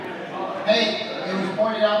Hey, it was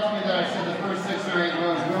pointed out to me that I said the first 6 or 8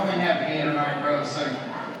 rows. We only have 8 or 9 rows, so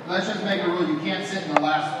let's just make a rule. You can't sit in the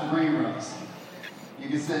last 3 rows. You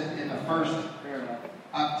can sit in the first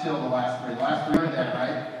up till the last 3. The last 3 are there,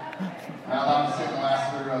 right? Not allowed to sit in the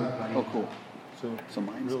last 3 rows, buddy. Oh, cool. So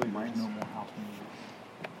mine's no more house music.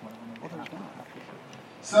 Oh, there's not.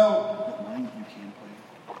 So, Mine you can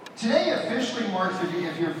play. today officially marks,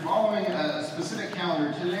 if you're following a specific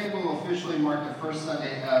calendar, today will officially mark the first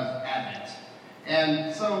Sunday of Advent.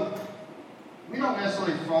 And so, we don't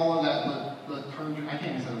necessarily follow that liturgical, I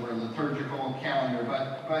can't even say the word liturgical calendar,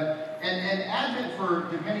 and Advent,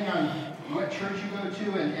 for depending on what church you go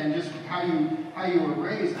to and just how you were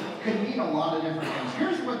raised, could mean a lot of different things.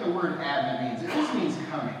 Here's what the word Advent means. It just means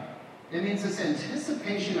coming. It means this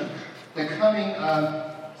anticipation of the coming of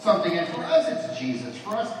something. And for us, it's Jesus.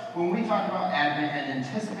 For us, when we talk about Advent and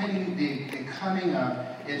anticipating the coming of,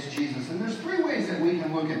 it's Jesus. And there's 3 ways that we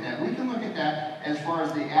can look at that. We can look at that as far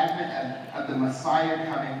as the advent of the Messiah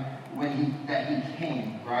coming that he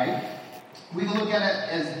came, right? We can look at it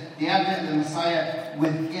as the advent of the Messiah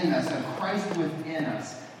within us, of Christ within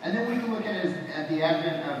us. And then we can look at it as the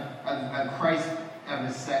advent of Christ of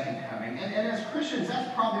his second coming. And as Christians,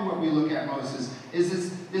 that's probably what we look at most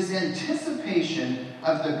is this anticipation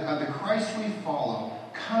of the Christ we follow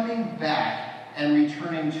coming back and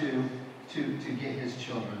returning to get his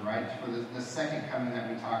children, right? For the second coming that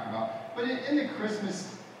we talk about. But in the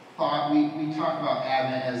Christmas thought, we talk about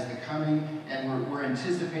Advent as the coming, and we're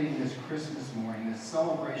anticipating this Christmas morning, this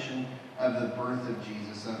celebration of the birth of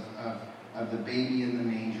Jesus, of the baby in the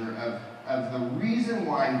manger, of the reason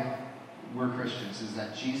why we're Christians is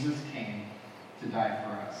that Jesus came to die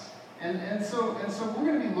for us. And so we're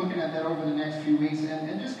going to be looking at that over the next few weeks,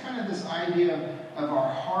 and just kind of this idea of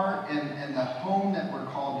our heart and the home that we're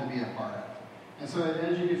called to be a part of. And so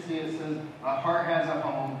as you can see, it says, a heart has a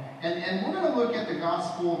home. And we're going to look at the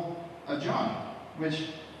Gospel of John, which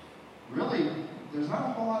really, there's not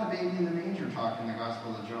a whole lot of baby in the manger talk in the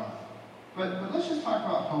Gospel of John. But let's just talk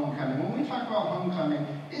about homecoming. When we talk about homecoming,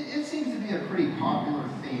 it seems to be a pretty popular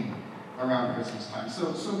theme around Christmas time.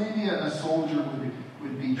 So maybe a soldier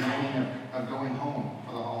would be dreaming of going home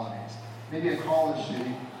for the holidays. Maybe a college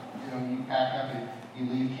student, you pack up and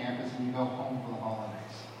you leave campus and you go home for the holidays.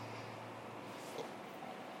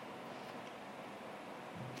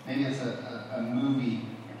 Maybe it's a movie,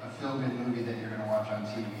 a feel-good movie that you're going to watch on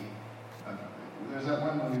TV. There's that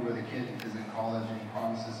one movie where the kid is in college and he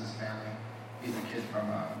promises his family, he's a kid from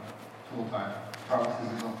Tool Time, promises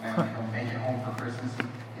his whole family he'll make it home for Christmas.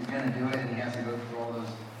 He's going to do it, and he has to go through all those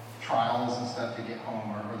trials and stuff to get home,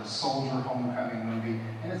 or the Soldier Homecoming movie.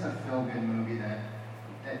 And it's a feel-good movie that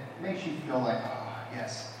makes you feel like, oh,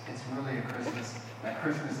 yes, it's really a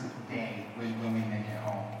Christmas day when we make it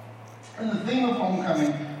home. And the theme of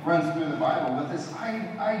homecoming runs through the Bible with this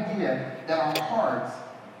idea that our hearts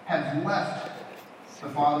have left the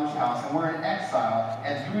Father's house and we're in exile,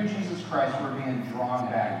 and through Jesus Christ we're being drawn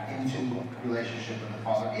back into relationship with the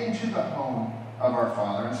Father, into the home of our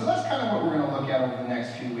Father. And so that's kind of what we're going to look at over the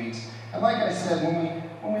next few weeks. And like I said,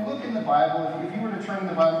 when we look in the Bible, if you were to turn in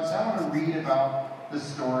the Bible and say, I want to read about the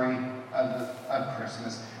story of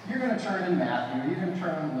Christmas, you're going to turn in Matthew, or you're going to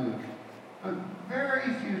turn in Luke. But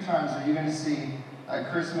very few times are you going to see a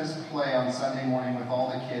Christmas play on Sunday morning with all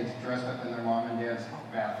the kids dressed up in their mom and dad's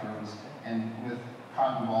bathrobes and with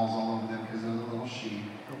cotton balls all over them because they're the little sheep.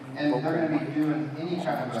 And they're going to be doing any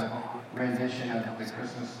kind of a rendition of the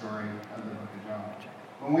Christmas story of the book of John.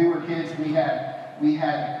 When we were kids, we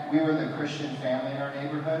were the Christian family in our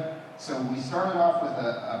neighborhood. So we started off with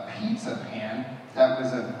a pizza pan that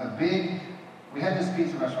was a big, we had this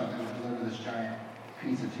pizza restaurant that would deliver this giant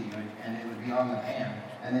pizza to you, and it would be on the pan,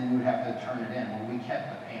 and then you would have to turn it in. Well, we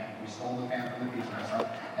kept the pan. We stole the pan from the pizza restaurant,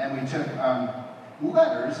 and we took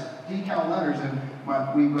letters, decal letters, and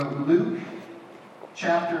we wrote Luke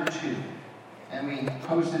chapter 2, and we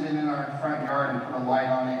posted it in our front yard and put a light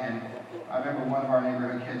on it, and I remember one of our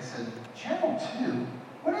neighborhood kids said, Channel 2?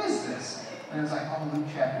 What is this? And it was like, oh, Luke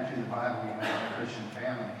chapter 2, the Bible, we made a Christian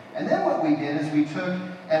family. And then what we did is we took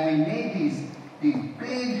and we made these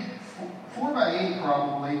big 4x8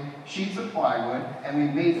 probably sheets of plywood, and we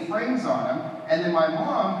made frames on them, and then my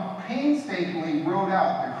mom painstakingly wrote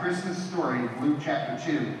out the Christmas story of Luke chapter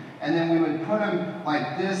 2, and then we would put them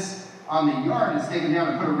like this on the yard and stake them down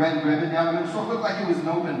and put a red ribbon down them, so it looked like it was an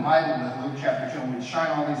open Bible with Luke chapter 2, and we'd shine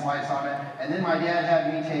all these lights on it, and then my dad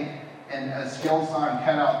had me take a skill saw and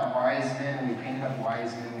cut out the wise men, and we painted up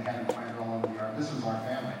wise men, and we had them planted all over the yard. This was our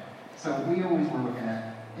family. So we always were looking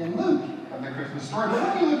at, in Luke, of the Christmas story,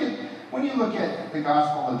 but when you look at the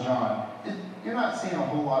Gospel of John, you're not seeing a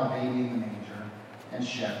whole lot of baby in the manger. and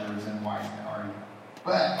shepherds and wise men are you?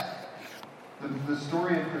 But the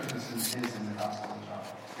story of Christmas is in the Gospel of John.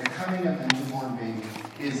 The coming of the newborn baby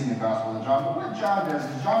is in the Gospel of John. But what John does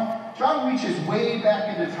is John reaches way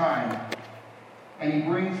back into time, and he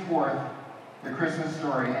brings forth the Christmas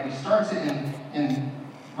story. And he starts it in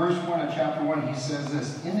verse 1 of chapter 1. He says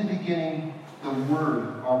this: in the beginning, the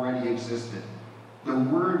Word already existed. The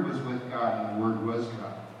Word was with God, and the Word was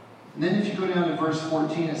God. And then if you go down to verse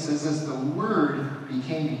 14, it says this: the Word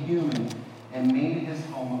became human and made his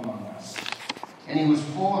home among us. And he was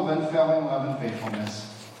full of unfailing love and faithfulness.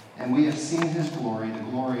 And we have seen his glory, the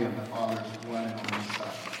glory of the Father's one and only Son.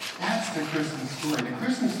 That's the Christmas story. The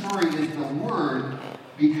Christmas story is the Word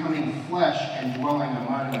becoming flesh and dwelling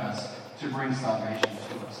among us to bring salvation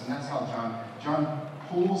to us. And that's how John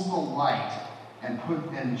pulls the light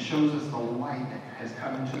and shows us the light that has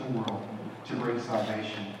come into the world to bring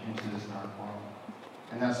salvation into this dark world.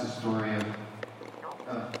 And that's the story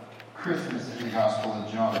of Christmas in the Gospel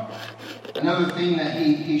of John. Another theme that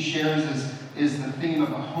he shares is the theme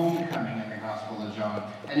of a homecoming in the Gospel of John.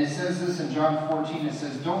 And it says this in John 14, it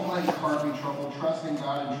says, don't let your heart be troubled. Trust in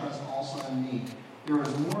God and trust also in me. There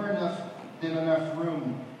is more than enough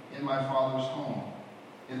room in my Father's home.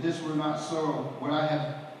 If this were not so, would I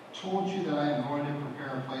have told you that I am going to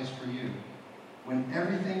prepare a place for you? When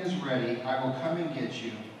everything is ready, I will come and get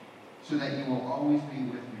you, so that you will always be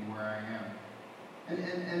with me where I am.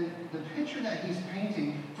 And the picture that he's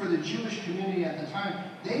painting for the Jewish community at the time,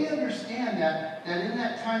 they understand that in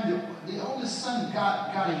that time, the oldest son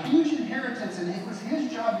got a huge inheritance, and it was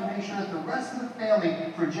his job to make sure that the rest of the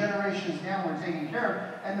family for generations down were taken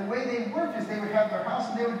care of. And the way they worked is they would have their house,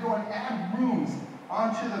 and they would go and add rooms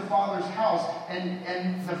onto the father's house.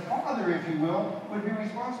 And the father, if you will, would be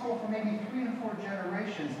responsible for maybe 3 to 4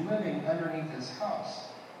 generations living underneath his house.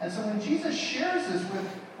 And so when Jesus shares this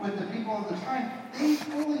with the people of the time, they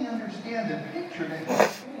fully understand the picture that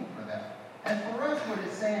he's painting for them. And for us, what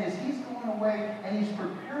it's saying is he's going away and he's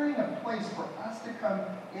preparing a place for us to come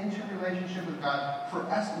into relationship with God. For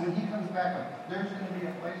us, when he comes back, there's going to be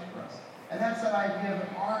a place for us. And that's that idea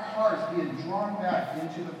of our hearts being drawn back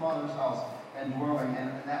into the Father's house and dwelling,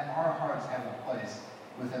 and that our hearts have a place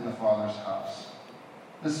within the Father's house.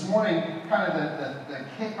 This morning, kind of the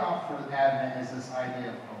kickoff for Advent is this idea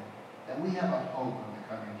of hope. That we have a hope of the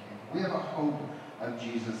coming King. We have a hope of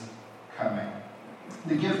Jesus coming.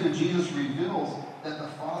 The gift of Jesus reveals that the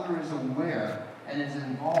Father is aware and is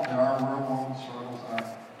involved in our real-world struggles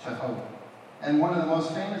to hope. And one of the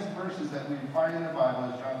most famous verses that we find in the Bible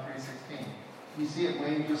is John 3:16. You see it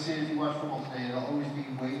waved, you'll see it if you watch football today. It'll always be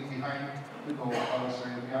waved behind the goal post,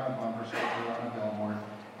 or it'll be on a bumper sticker or on a billboard.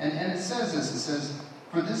 And it says this, it says,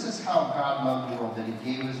 for this is how God loved the world, that he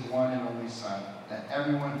gave his one and only Son, that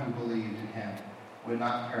everyone who believed in him would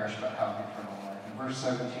not perish but have eternal life. And verse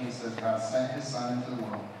 17 says, God sent his Son into the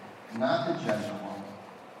world, not to judge the world,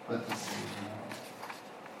 but to save the world.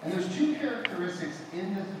 And there's 2 characteristics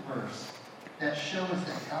in this verse that show us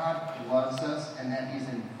that God loves us and that he's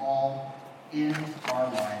involved in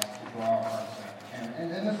our lives to draw our hearts back to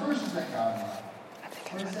him. And the first is that God loves.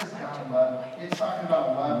 When it says God loves, it's talking about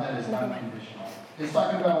a love that is unconditional. It's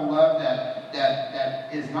talking about a love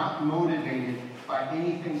that is not motivated by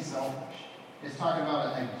anything selfish. It's talking about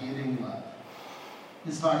a giving love.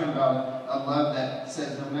 It's talking about a love that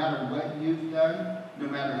says no matter what you've done, no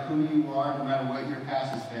matter who you are, no matter what your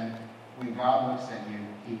past has been, when God looks at you,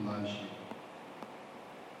 he loves you.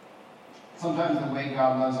 Sometimes the way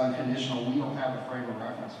God loves unconditional, we don't have a frame of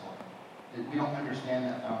reference for it. We don't understand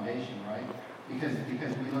that foundation, right? Because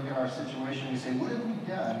we look at our situation and we say, what have we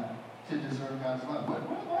done to deserve God's love? What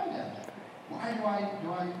have I done? Why do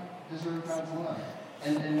I deserve God's love?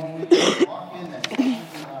 And when we walk in that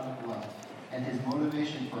God of love and his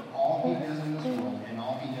motivation for all he does in this world and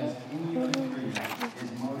all he does in you and through you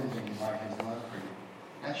is motivated by his love for you,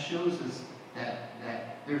 that shows us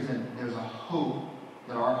that there's a hope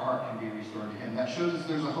that our heart can be restored to him. That shows us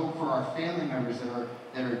there's a hope for our family members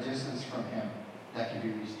that are distanced from him that can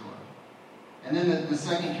be restored. And then the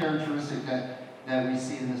second characteristic that we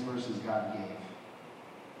see in this verse is God gave.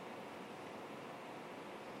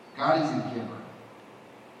 God is a giver.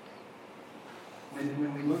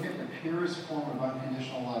 When we look at the purest form of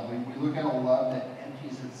unconditional love, we look at a love that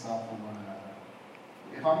empties itself for one another.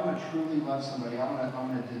 If I'm going to truly love somebody, I'm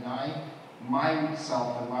going to deny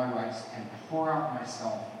myself and my rights and pour out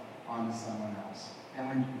myself onto someone else.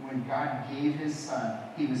 And when God gave his Son,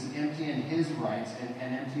 he was emptying his rights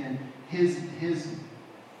and emptying his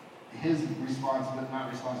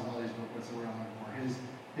not responsibilities, but what's the word I'm looking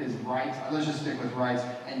for? His rights. Let's just stick with rights,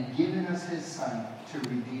 and giving us his Son to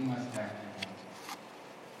redeem us back to him.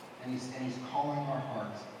 And he's calling our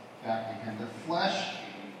hearts back to him. The flesh,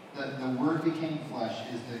 the Word became flesh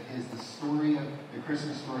is the story of the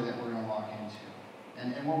Christmas story that we're going to walk into.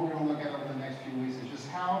 And what we're going to look at over the next few weeks is just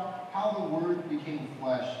how the Word became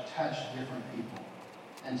flesh touched different people.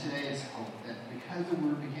 And today it's hope that because the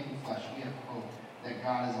Word became flesh, we have hope that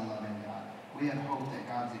God is a loving God. We have hope that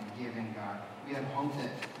God's a giving God. We have hope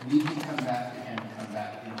that we can come back to him and come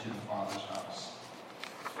back into the Father's house.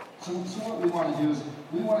 So what we want to do is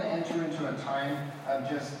we want to enter into a time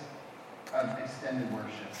of extended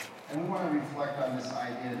worship. And we want to reflect on this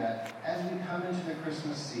idea that as we come into the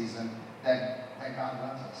Christmas season, that God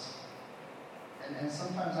loves us. And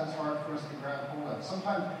sometimes that's hard for us to grab hold of.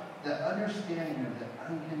 Sometimes the understanding of the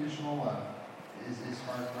unconditional love is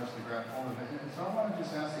hard for us to grab hold of it. And so I want to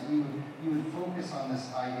just ask that you would focus on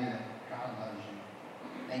this idea that God loves you.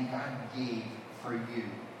 And God gave for you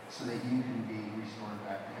so that you can be restored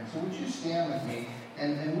back to him. So would you stand with me?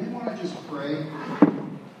 And we want to just pray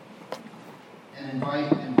and invite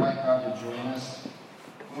God to join us.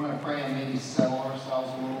 We want to pray and maybe settle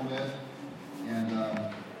ourselves a little bit. And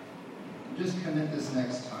just commit this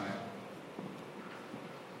next time.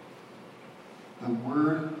 The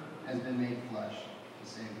Word has been made flesh to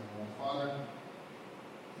save the world. Father,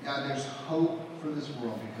 God, there's hope for this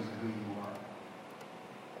world because of who you are.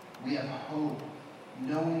 We have hope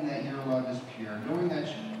knowing that your love is pure, knowing that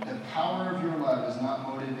the power of your love is not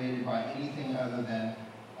motivated by anything other than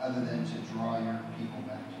to draw your people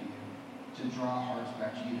back to you, to draw hearts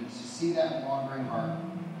back to you, to see that wandering heart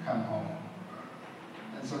come home.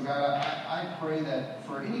 And so, God, I pray that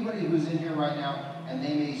for anybody who's in here right now and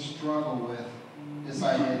they may struggle with this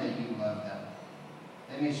idea that you love them.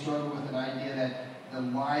 They may struggle with an idea that the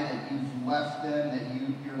lie that you've left them,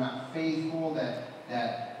 that you're not faithful,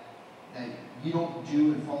 that you don't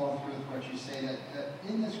do and follow through with what you say, that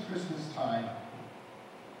in this Christmas time,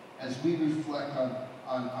 as we reflect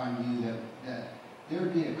on you, that there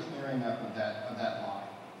would be a clearing up of that lie.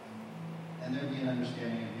 And there would be an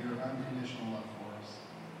understanding of your unconditional love for us.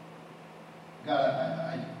 God,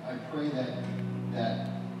 I pray that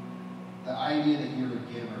the idea that you're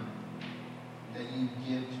a giver, that you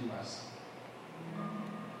give to us,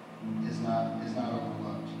 is not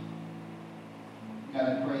overlooked. God,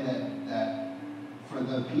 I pray that for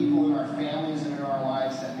the people in our families and in our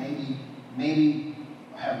lives that maybe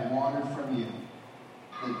have wandered from you,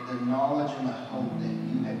 the knowledge and the hope that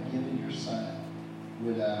you have given your Son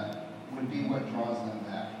would be what draws them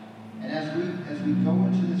back. And as we go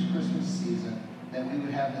into this Christmas season, that we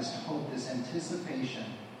would have this hope, this anticipation,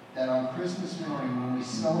 that on Christmas morning, when we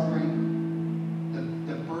celebrate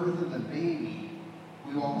the birth of the baby,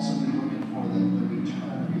 we will also be looking for the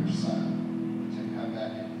return of your Son to come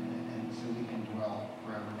back and so we can dwell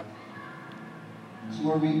forever with you. So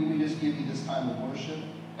Lord, we just give you this time of worship.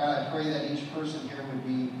 God, I pray that each person here would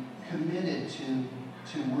be committed to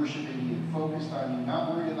worshiping you, focused on you,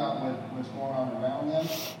 not worried about what's going on around them,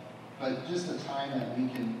 but just a time that we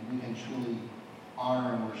can truly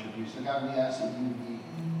honor and worship you. So God, we ask that you would be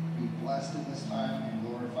blessed in this time and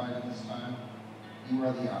glorified in this time. You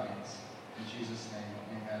are the audience. In Jesus' name.